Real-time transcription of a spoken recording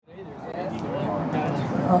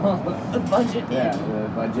Budget in. Yeah, the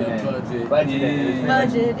budget.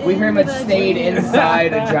 Budget We pretty much budget stayed in.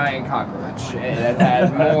 inside a giant cockroach that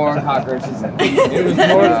had more cockroaches in it. It was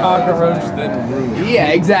more cockroach than room.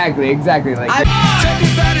 Yeah, exactly. Like Check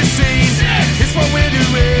it by the scene. It's what we're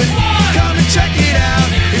doing. Come and check it out.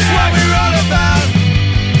 It's what we're all about.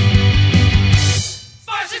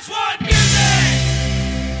 561 Music.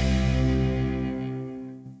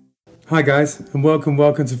 Hi guys, and welcome to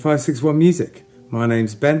 561 Music. My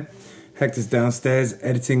name's Ben. Hector's downstairs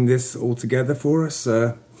editing this all together for us.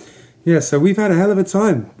 So we've had a hell of a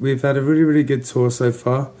time. We've had a really, really good tour so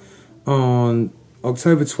far. On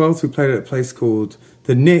October 12th, we played at a place called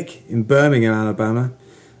The Nick in Birmingham, Alabama.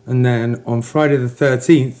 And then on Friday the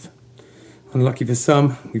 13th, unlucky for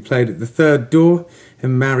some, we played at the Third Door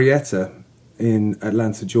in Marietta in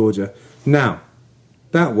Atlanta, Georgia. Now,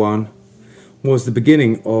 that one was the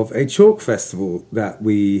beginning of a chalk festival that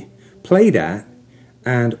we played at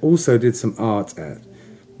and also did some art at.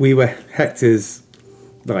 We were Hector's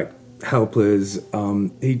helpers.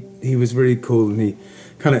 He was really cool, and he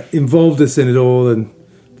kind of involved us in it all and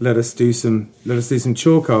let us do some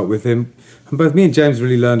chalk art with him. And both me and James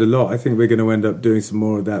really learned a lot. I think we're going to end up doing some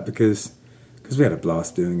more of that because we had a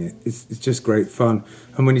blast doing it. It's just great fun,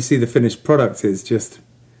 and when you see the finished product, it's just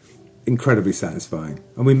incredibly satisfying.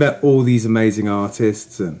 And we met all these amazing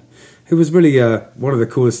artists, and it was really one of the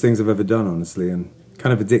coolest things I've ever done, honestly, and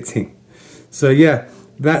kind of addicting. So yeah,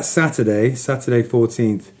 that Saturday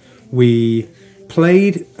 14th, we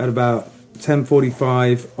played at about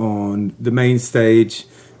 10:45 on the main stage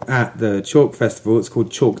at the Chalk Festival. It's called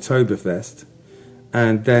Chalktoberfest.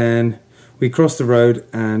 And then we crossed the road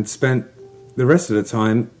and spent the rest of the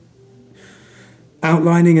time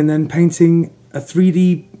outlining and then painting a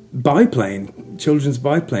 3D biplane, children's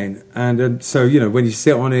biplane. And so, when you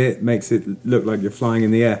sit on it, it makes it look like you're flying in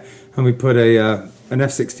the air. And we put an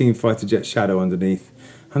F-16 fighter jet shadow underneath.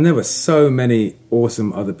 And there were so many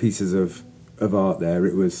awesome other pieces of art there.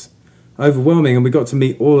 It was overwhelming, and we got to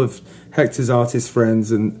meet all of Hector's artist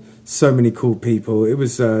friends and so many cool people. It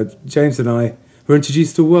was James and I were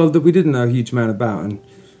introduced to a world that we didn't know a huge amount about, and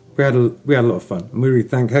we had a lot of fun. And we really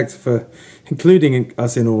thank Hector for including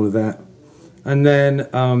us in all of that. And then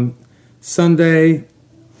Sunday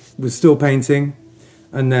was still painting,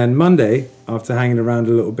 and then Monday, after hanging around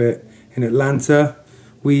a little bit in Atlanta,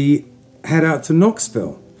 we head out to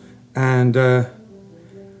Knoxville, and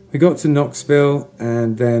we got to Knoxville,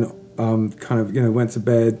 and then went to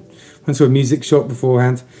bed, went to a music shop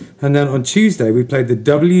beforehand, and then on Tuesday we played the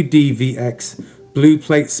WDVX Blue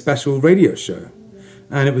Plate Special radio show,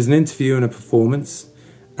 and it was an interview and a performance.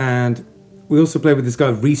 And we also played with this guy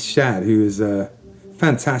Reese Shad, who is a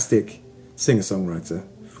fantastic singer-songwriter,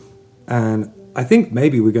 and I think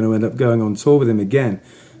maybe we're going to end up going on tour with him again,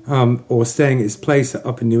 or staying at his place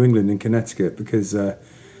up in New England in Connecticut, because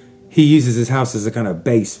he uses his house as a kind of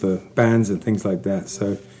base for bands and things like that.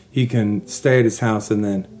 So you can stay at his house, and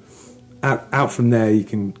then out from there you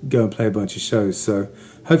can go and play a bunch of shows. So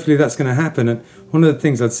hopefully that's going to happen. And one of the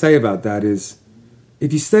things I'd say about that is,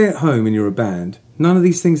 if you stay at home and you're a band, none of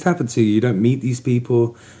these things happen to you. You don't meet these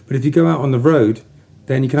people. But if you go out on the road,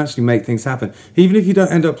 then you can actually make things happen. Even if you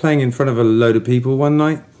don't end up playing in front of a load of people one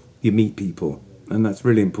night, you meet people. And that's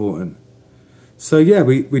really important. So yeah,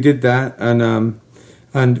 we did that,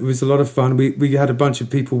 and it was a lot of fun. We had a bunch of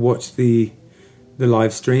people watch the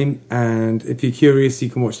live stream, and if you're curious, you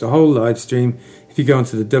can watch the whole live stream if you go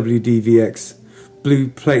onto the WDVX Blue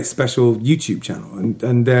Plate Special YouTube channel,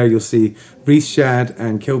 and there you'll see Reese Shad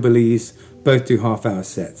and Killbillies both do half-hour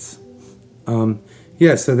sets.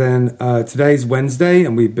 So then today's Wednesday,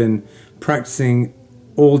 and we've been practicing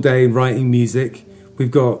all day writing music.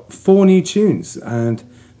 We've got 4 new tunes, and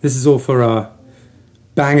this is all for our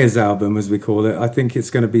Bangers album, as we call it. I think it's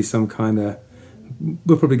going to be some kind of...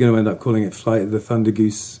 We're probably going to end up calling it Flight of the Thunder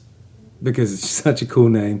Goose, because it's such a cool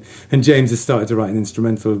name. And James has started to write an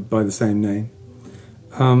instrumental by the same name.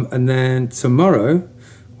 And then tomorrow,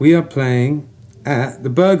 we are playing at the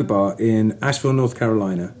Burger Bar in Asheville, North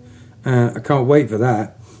Carolina. I can't wait for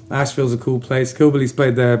that. Asheville's a cool place. Killbillies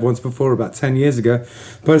played there once before, about 10 years ago.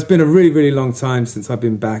 But it's been a really, really long time since I've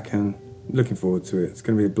been back, and looking forward to it. It's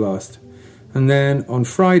going to be a blast. And then on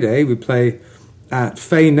Friday, we play at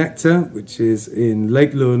Fay Nectar, which is in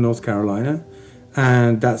Lake Lure, North Carolina.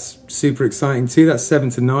 And that's super exciting too. That's 7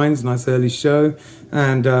 to 9. It's a nice early show.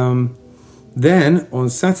 And then on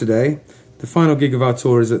Saturday, the final gig of our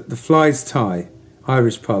tour is at the Fly's Tie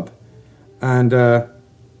Irish pub. And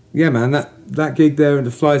yeah, man, that gig there in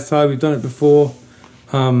the Fly's Tie, we've done it before.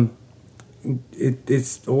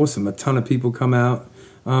 It's awesome. A ton of people come out.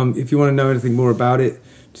 If you want to know anything more about it,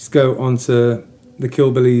 just go onto the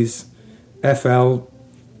Killbillies FL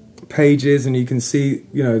pages, and you can see,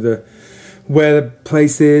 you know, where the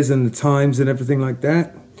place is and the times and everything like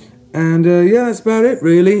that. And yeah, that's about it,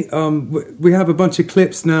 really. We have a bunch of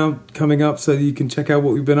clips now coming up, so you can check out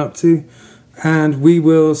what we've been up to. And we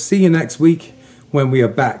will see you next week when we are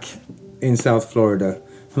back in South Florida.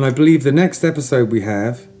 And I believe the next episode we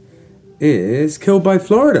have is Killed by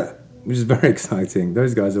Florida, which is very exciting.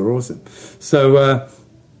 Those guys are awesome. So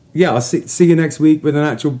yeah, I'll see you next week with an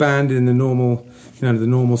actual band in the normal, you know, the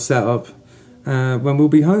normal setup when we'll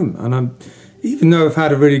be home. And even though I've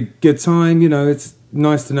had a really good time, you know, it's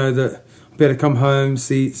nice to know that I'll be able to come home,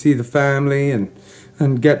 see the family,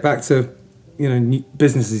 and get back to, you know,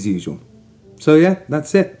 business as usual. So yeah,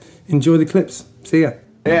 that's it. Enjoy the clips. See ya.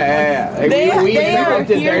 Yeah. Like, we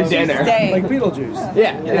interrupted their dinner. Like Beetlejuice.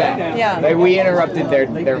 Yeah. Like, we interrupted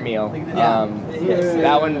their meal.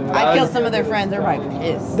 That one. I killed some of their friends. They're probably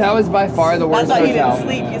pissed. That was by far the worst. That's why he hotel. didn't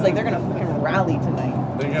sleep. He's like, they're gonna fucking rally tonight.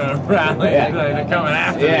 They're gonna rally. They're coming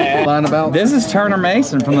after me. Line about. This is Turner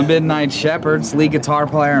Mason from the Midnight Shepherds, lead guitar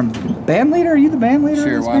player and band leader. Are you the band leader?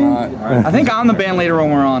 Sure, of this why band? not? I think I'm the band leader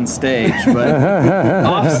when we're on stage, but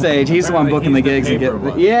off stage, he's the one booking the gigs. He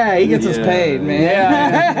gets us paid, man.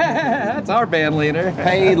 Yeah. That's our band leader.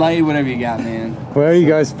 Hey, lay whatever you got, man. Where are you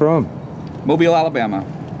guys from? Mobile, Alabama.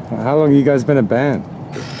 How long have you guys been a band?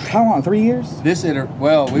 How long? 3 years?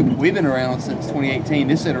 We've been around since 2018.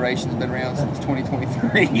 This iteration's been around since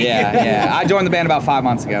 2023. Yeah. I joined the band about 5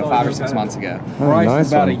 months ago, 5 or 6 months ago. Bryce nice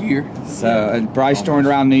about one. a year. So Bryce joined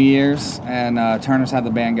around New Year's, and Turner's had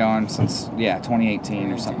the band going since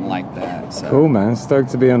 2018 or something like that. So. Cool, man. Stoked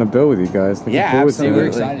to be on a bill with you guys. Looking Yeah, forward absolutely. We're to it.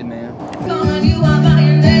 excited, man. Calling you out by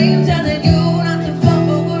your name, telling you not to fall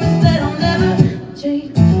for words that'll never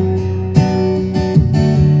change.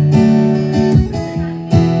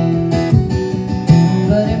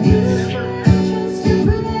 But if you can't trust your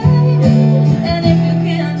brain, and if you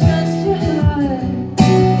can't trust your heart,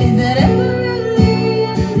 is it ever really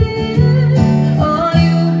ending? Or are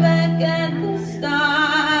you back at the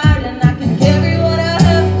start? And I can carry what I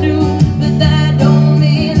have to, but that don't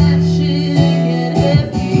mean that shit get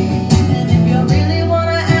heavy.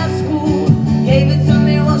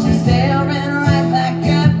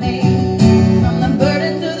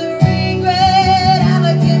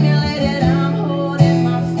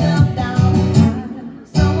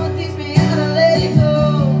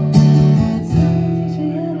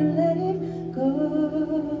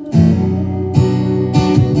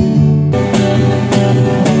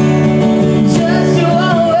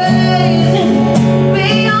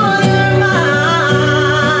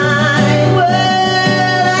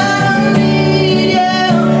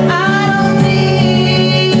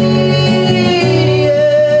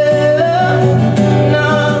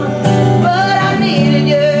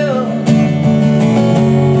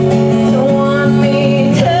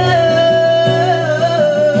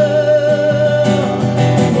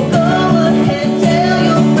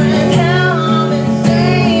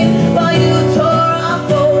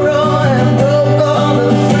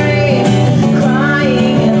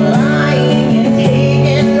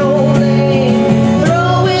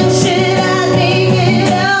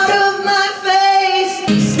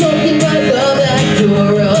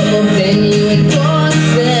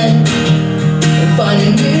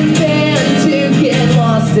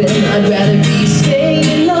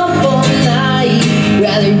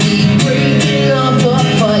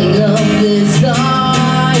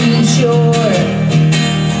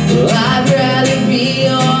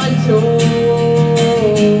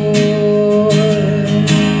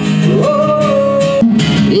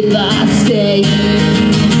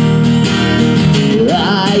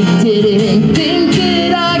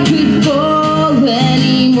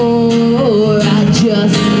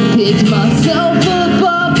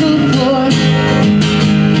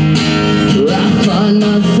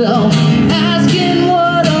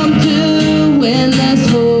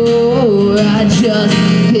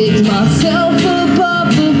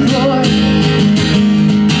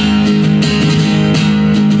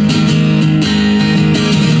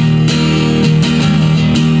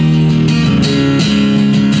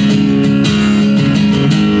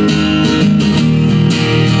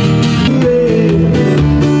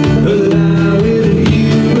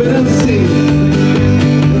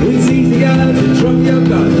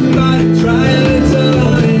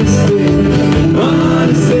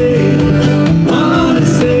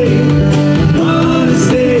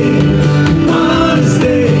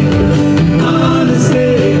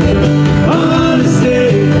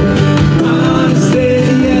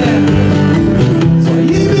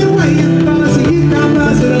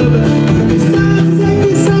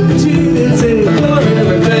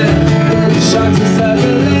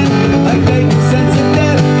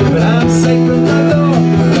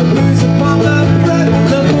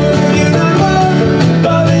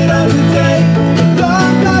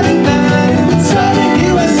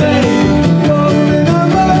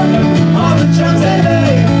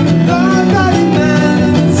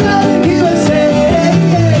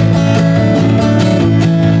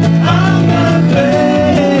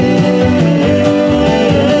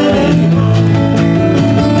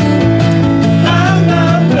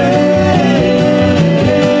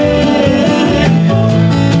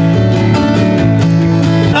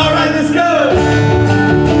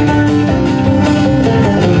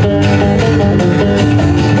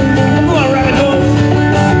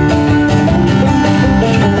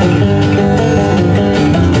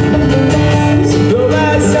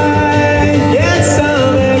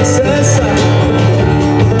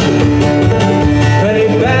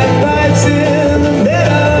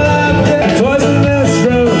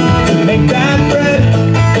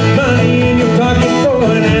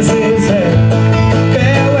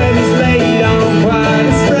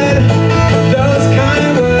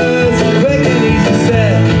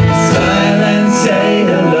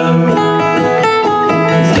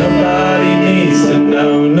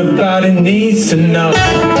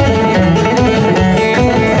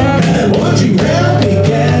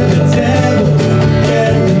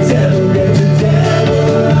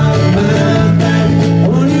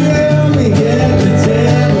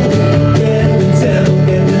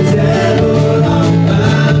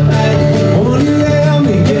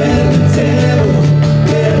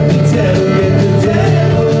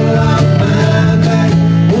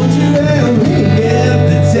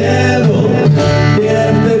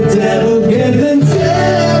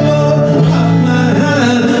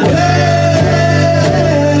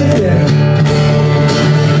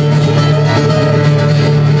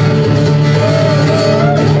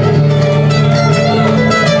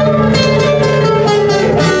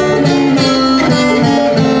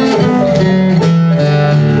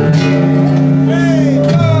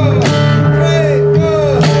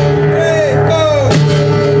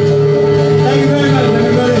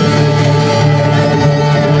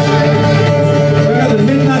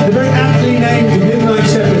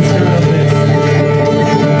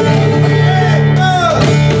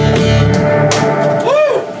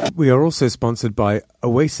 We are also sponsored by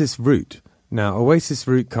Oasis Root. Now, Oasis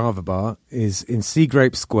Root Carver Bar is in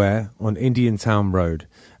Seagrape Square on Indian Town Road,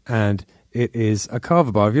 and it is a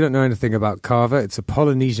carver bar. If you don't know anything about carver, it's a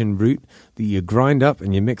Polynesian root that you grind up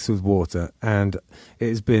and you mix with water, and it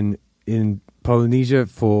has been in Polynesia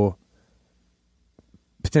for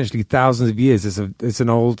potentially thousands of years. It's an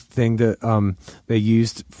old thing that they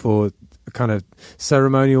used for kind of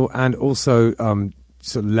ceremonial and also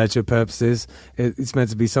sort of leisure purposes. It's meant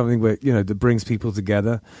to be something where, you know, that brings people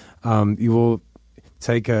together. You all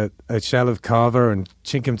take a shell of carver and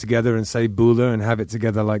chink them together and say bula and have it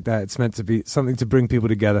together like that. It's meant to be something to bring people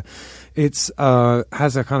together. It's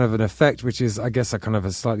has a kind of an effect, which is, I guess, a kind of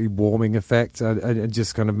a slightly warming effect. It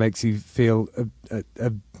just kind of makes you feel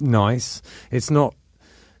nice. It's not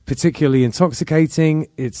particularly intoxicating.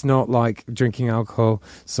 It's not like drinking alcohol.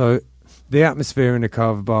 So the atmosphere in a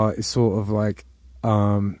carver bar is sort of like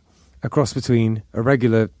a cross between a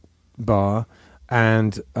regular bar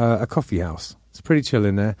and a coffee house. It's pretty chill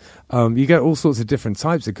in there. You get all sorts of different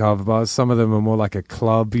types of carver bars. Some of them are more like a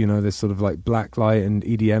club, you know, there's sort of like blacklight and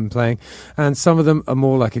EDM playing, and some of them are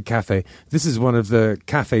more like a cafe. This is one of the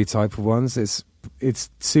cafe type of ones. It's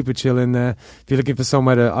super chill in there. If you're looking for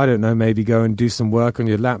somewhere to, I don't know, maybe go and do some work on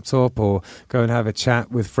your laptop or go and have a chat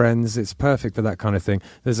with friends, it's perfect for that kind of thing.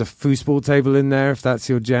 There's a foosball table in there if that's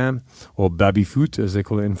your jam, or baby-foot as they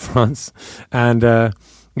call it in France. And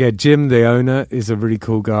yeah, Jim, the owner, is a really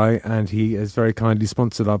cool guy, and he has very kindly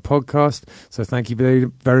sponsored our podcast. So thank you very,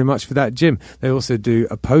 very much for that, Jim. They also do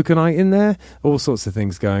a poker night in there, all sorts of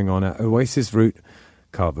things going on at Oasis Root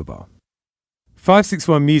Carver Bar.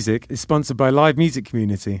 561 Music is sponsored by Live Music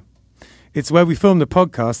Community. It's where we film the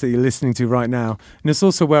podcast that you're listening to right now, and it's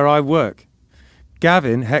also where I work.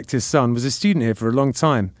 Gavin, Hector's son, was a student here for a long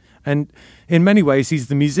time, and in many ways he's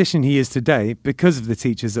the musician he is today because of the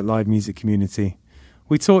teachers at Live Music Community.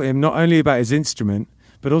 We taught him not only about his instrument,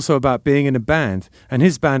 but also about being in a band, and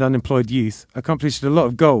his band, Unemployed Youth, accomplished a lot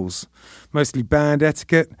of goals, mostly band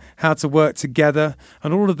etiquette, how to work together,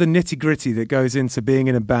 and all of the nitty-gritty that goes into being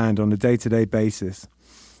in a band on a day-to-day basis.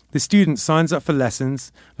 The student signs up for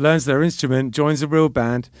lessons, learns their instrument, joins a real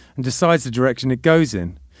band, and decides the direction it goes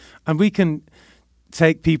in. And we can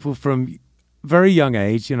take people from very young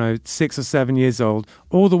age, 6 or 7 years old,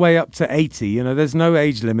 all the way up to 80. There's no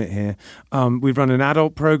age limit here. We run an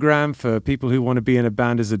adult program for people who want to be in a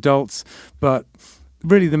band as adults, but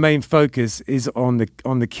really the main focus is on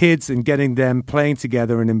the kids and getting them playing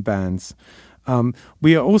together and in bands.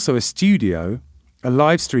 We are also a studio, a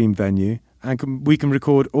live stream venue, and we can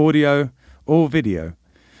record audio or video.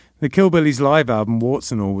 The Killbillies live album,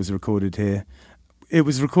 Warts and All, was recorded here. It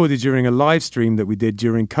was recorded during a live stream that we did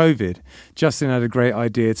during COVID. Justin had a great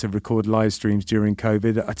idea to record live streams during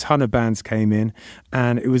COVID. A ton of bands came in,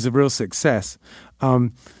 and it was a real success.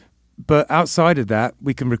 But outside of that,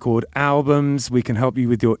 we can record albums, we can help you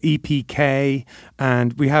with your EPK,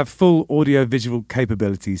 and we have full audio-visual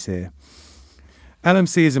capabilities here.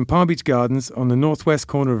 LMC is in Palm Beach Gardens on the northwest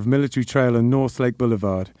corner of Military Trail and North Lake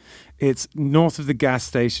Boulevard. It's north of the gas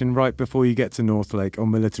station, right before you get to North Lake on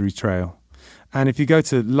Military Trail. And if you go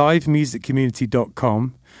to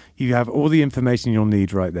livemusiccommunity.com, you have all the information you'll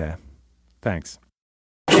need right there. Thanks.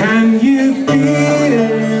 Can you feel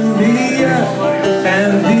it in the earth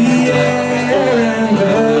and the air and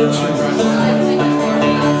the trees?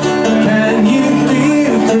 Can you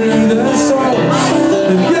feel through the soul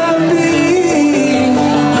of your being?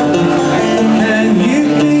 Can you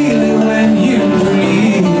feel it when you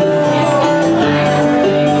breathe?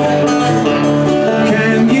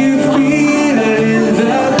 Can you feel it in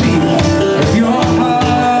the beat of your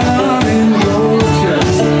heart and your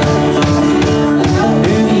chest?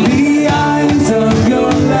 In the eyes of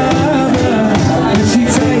your life.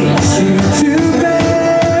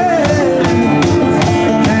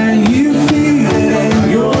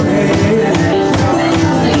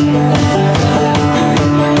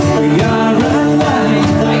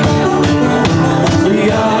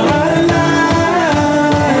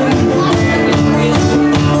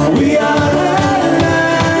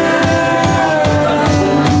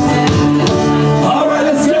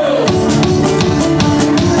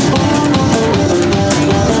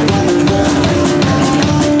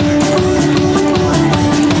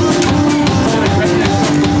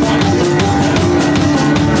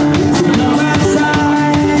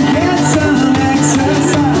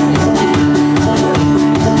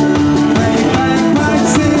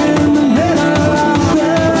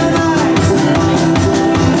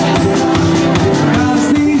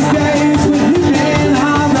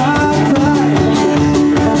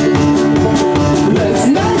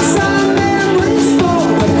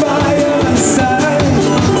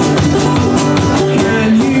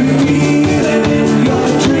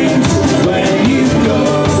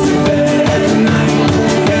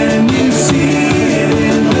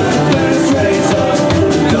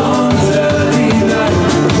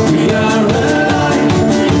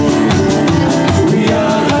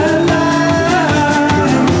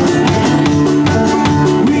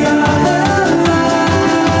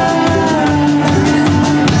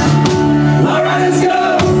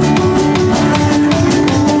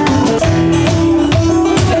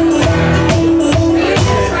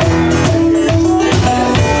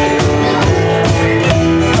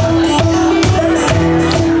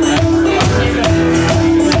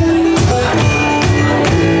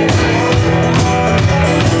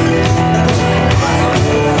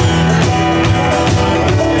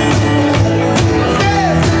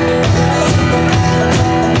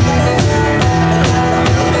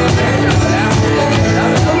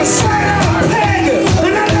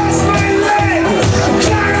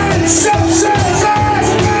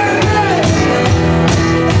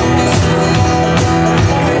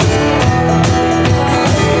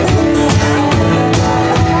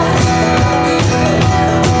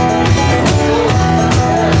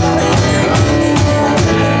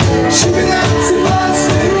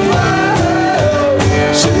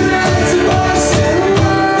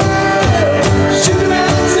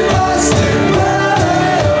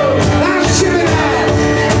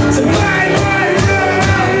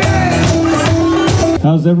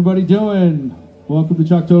 How's everybody doing? Welcome to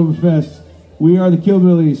Chalktoberfest. We are the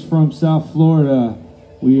Killbillies from South Florida.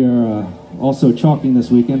 We are also chalking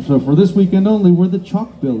this weekend. So for this weekend only, we're the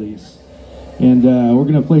Chalkbillies. And we're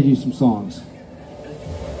going to play you some songs.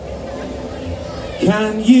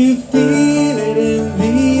 Can you feel it in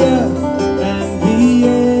the earth and the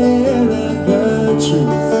air and the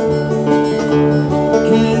truth?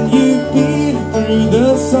 Can you feel it through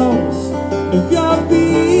the souls of your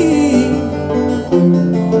being?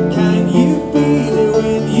 Can you feel it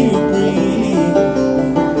when you breathe?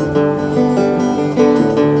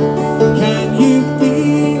 Can you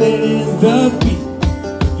feel it in the beat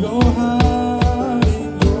of your heart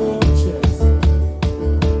in your chest?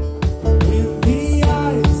 In the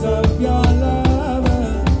eyes of your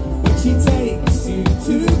lover when she takes you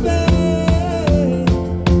to bed?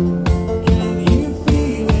 Can you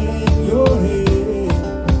feel it in your head?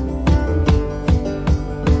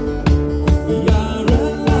 We are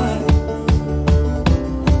alive.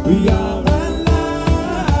 We are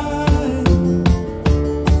alive.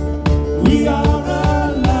 We are alive.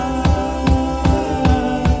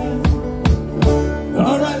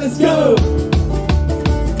 All right, let's go.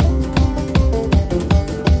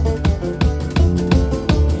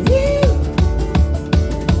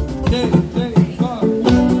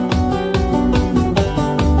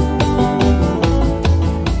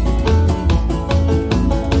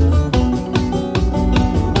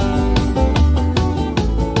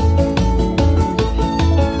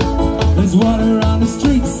 There's water on the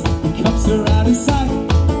streets, the cups are out of sight,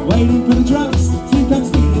 waiting for the drums to come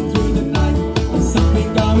speeding through the night. There's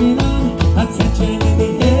something going on, attention in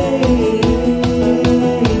the air.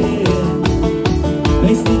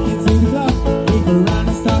 They sneak into the club, move around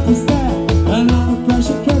and start to stare. And on a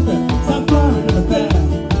pressure cooker, start blowing on the bear.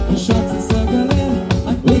 The shots are circling,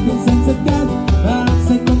 like wicked sense of death. But I'm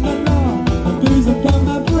sick of my law, I'm booze upon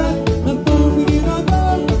my breath. I'm moving on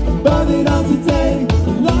more, but it on today.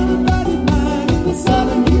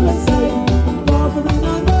 Southern USA, offering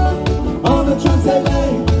on all the tracks they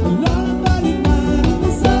lay. Long-bodied man in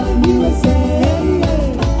the Southern USA.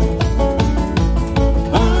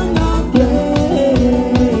 I'm not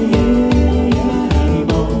playing anymore.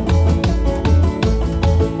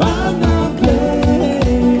 I'm not playing anymore.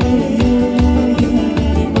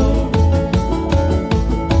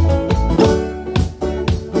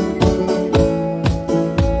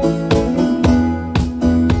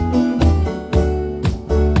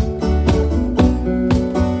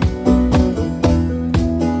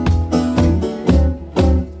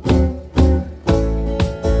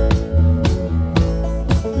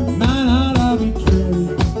 It might not all be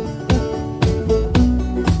true,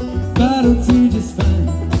 but it'll do just fine.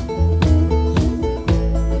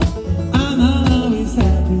 I'm not always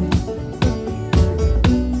happy,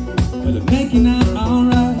 but I'm making out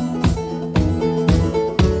alright.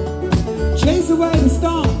 Chase away the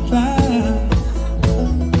storm clouds,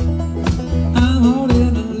 I'm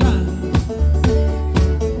holding the line,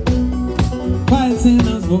 quieting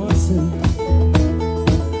those voices,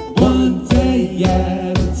 one day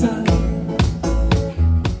at a time.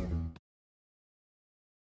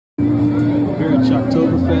 Here at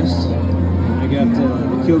Chalktoberfest, I got the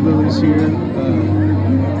Killbillies here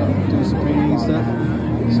doing some painting and stuff.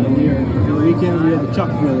 So we are, for the weekend, we are the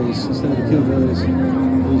Chalkbillies instead of the Killbillies.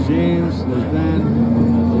 There's James, there's Ben,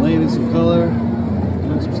 we're laying in some color,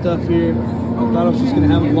 doing some stuff here. I thought I was just going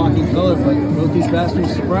to have them blocking color, but both these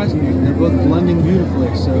bastards surprised me. They're both blending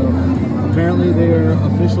beautifully. So apparently they are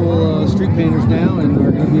official street painters now, and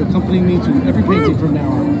are going to be accompanying me to every painting from now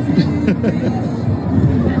on.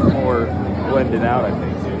 Or blend it out, I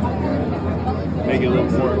think, too. Make it a little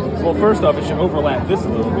more. Well, first off, it should overlap this a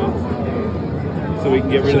little bit, so we can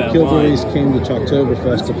get rid of that Killbillies line. came to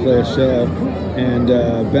Chalktoberfest to play a show, and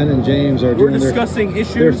Ben and James are We're doing discussing their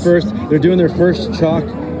issues. first. They're doing their first chalk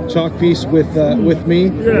piece with me.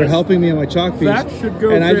 They're helping me on my chalk piece, That should go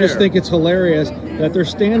and I just there. think it's hilarious that they're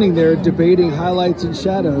standing there debating highlights and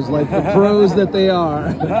shadows like the pros that they are.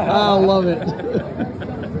 I love it.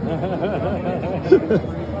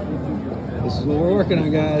 This is what we're working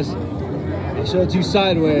on, guys. I'll show it to you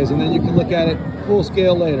sideways, and then you can look at it full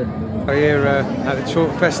scale later. We're here at the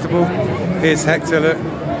Chalk Festival. Here's Hector, look.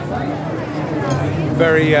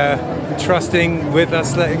 Very trusting with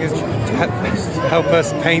us, letting us help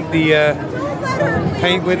us paint the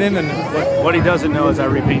paint with him. And what he doesn't know is I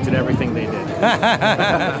repainted everything they did.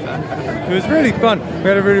 it was really fun. We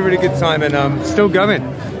had a really, really good time, and still going.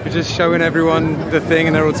 We're just showing everyone the thing,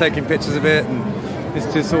 and they're all taking pictures of it, and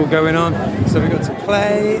it's just all going on. So we got to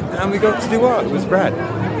play, and we got to do art. It was rad.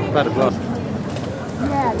 Had a blast.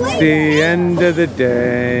 It's the end of the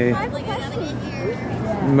day.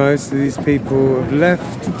 most of these people have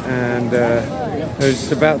left, and they're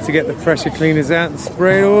just about to get the pressure cleaners out and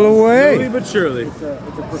spray it all away. Slowly but surely.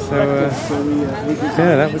 So,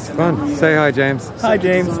 yeah, that was fun. Say hi, James. Hi,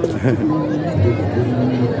 James.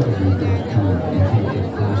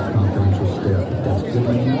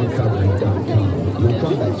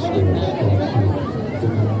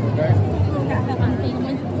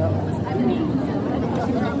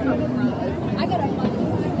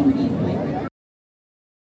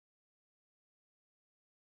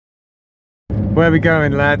 Where are we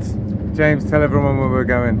going, lads? James, tell everyone where we're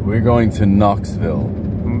going. We're going to Knoxville.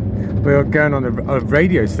 We're going on a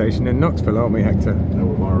radio station in Knoxville, aren't we, Hector? No,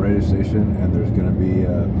 we're on a radio station, and there's going to be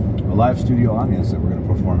a live studio audience that we're going to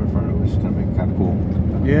perform in front of, which is going to be kind of cool.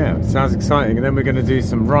 Yeah, sounds exciting. And then we're going to do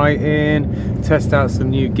some writing, test out some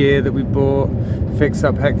new gear that we bought, fix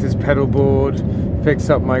up Hector's pedal board, fix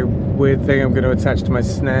up my weird thing I'm going to attach to my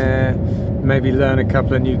snare, maybe learn a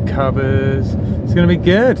couple of new covers. It's going to be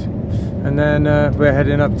good. And then we're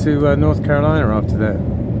heading up to North Carolina after that.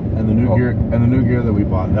 And the new gear that we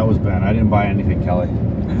bought, that was Ben. I didn't buy anything, Kelly.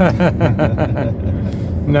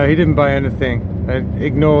 No, he didn't buy anything.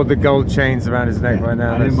 Ignore the gold chains around his neck right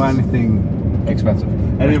now. I didn't buy anything expensive.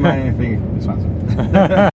 I didn't buy anything expensive.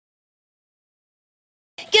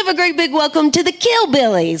 Give a great big welcome to the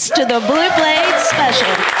Killbillies to the Blue Blade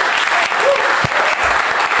Special.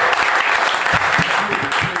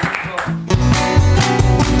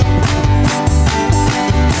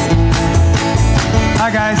 Hi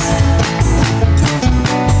guys.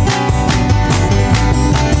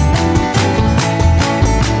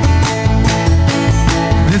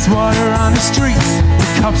 There's water on the streets, the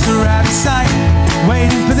cops are out of sight,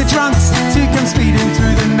 waiting for the drunks to come speeding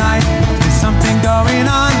through the night. There's something going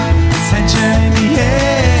on, tension in the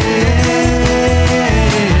air.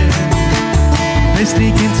 They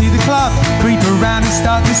sneak into the club, creep around and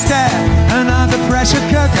start to stare. Another pressure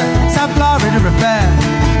cooker, South Florida affair.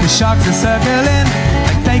 The sharks are circling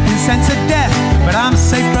like they can sense a death, but I'm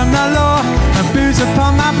safe from the law. A booze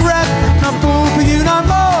upon my breath, no fool for you no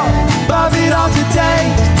more. Above it all today,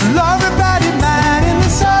 a law-abiding man in the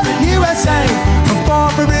southern USA. No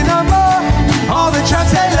forfeiting no more, all the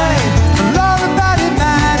traps they lay. A law-abiding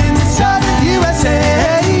man in the southern USA.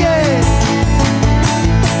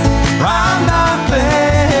 I'm not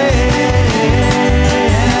playing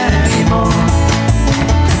anymore.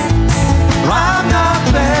 I'm not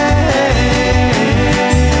playing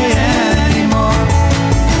anymore.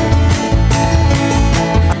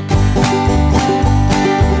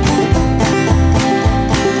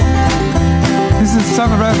 This is a song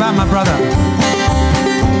I wrote about my brother.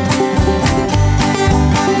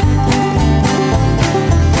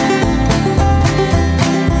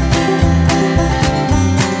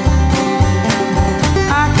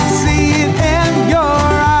 I can see it in your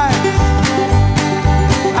eyes.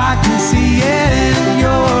 I can see it in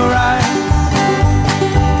your eyes.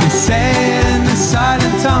 You say it in this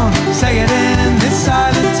silent tone. Say it in this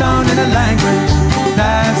silent tone in a language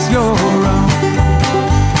that's your own.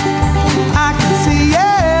 I can see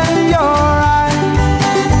it in your eyes.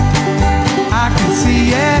 I can see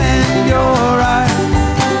it in your eyes.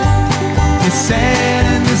 You say it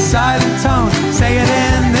in this silent tone. Say it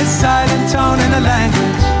in this silent tone in a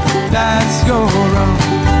language that's your own.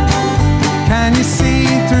 Can you see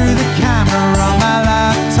through the camera on my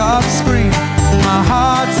laptop screen? My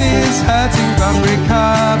heart is hurting but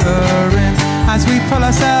recovering as we pull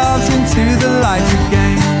ourselves into the light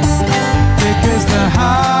again. Because the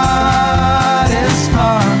hardest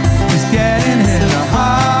part is getting here. The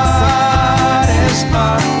hardest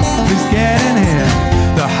part is getting here.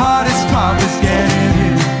 The hardest part is getting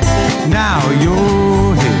here. Now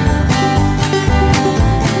you're here.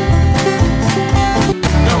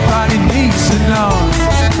 Nobody needs to know.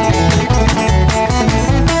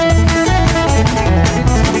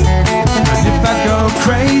 And if I go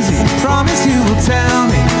crazy, promise you will tell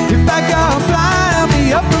me. If I go blind, I'll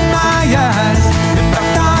be up in my eyes. If I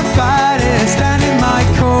can't fight it, stand in my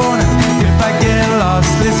corner. If I get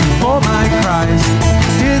lost, listen for my cries.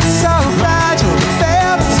 It's so fragile, the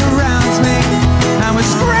veil that surrounds me, and we're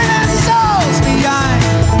screaming souls beyond.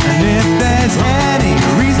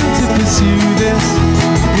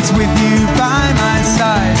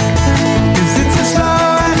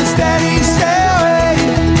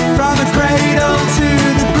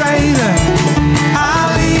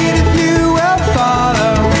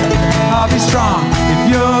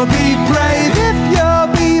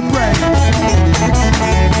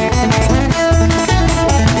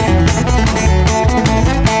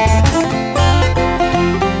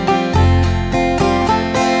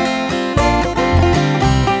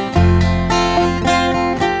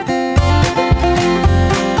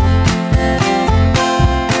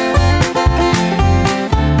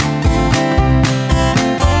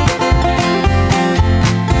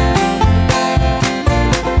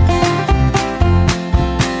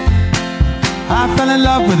 in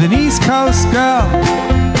love with an East Coast girl,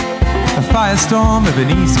 a firestorm of an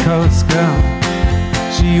East Coast girl.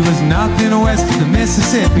 She was nothing west of the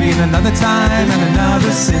Mississippi, in another time and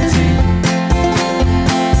another city.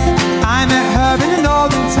 I met her in a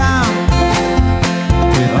northern town,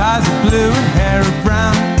 with eyes of blue and hair of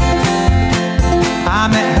brown. I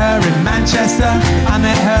met her in Manchester, I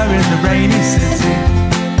met her in the rainy city.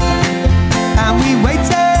 And we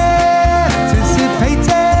waited, anticipated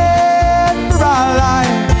for our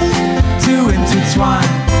lives to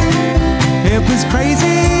intertwine. It was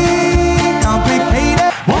crazy,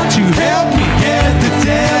 complicated. Won't you help me get the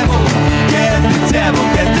devil, get the devil,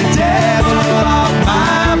 get the devil off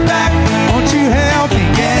my back? Won't you help me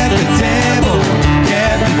get the devil,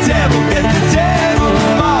 get the devil, get the devil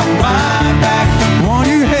off my back? Won't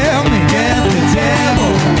you help me get the devil,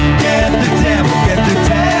 get the devil, get the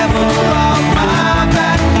devil off my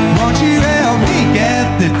back? Won't you help me get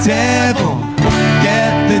the devil,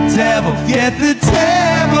 get the devil, get the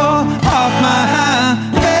devil off my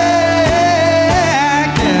back?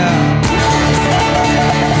 Yeah.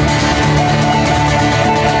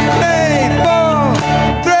 3, 4,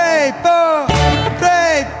 3,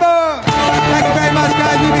 4. Thank you very much,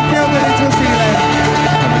 guys. We've been Killbillies. We'll see you later.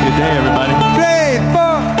 Have a good day, everybody. 3,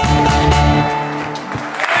 4.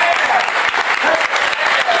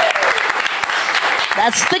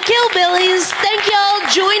 That's the Killbillies. Thank y'all.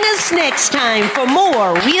 Join us next time for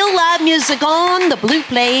more real live music on the Blue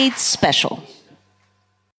Plate Special.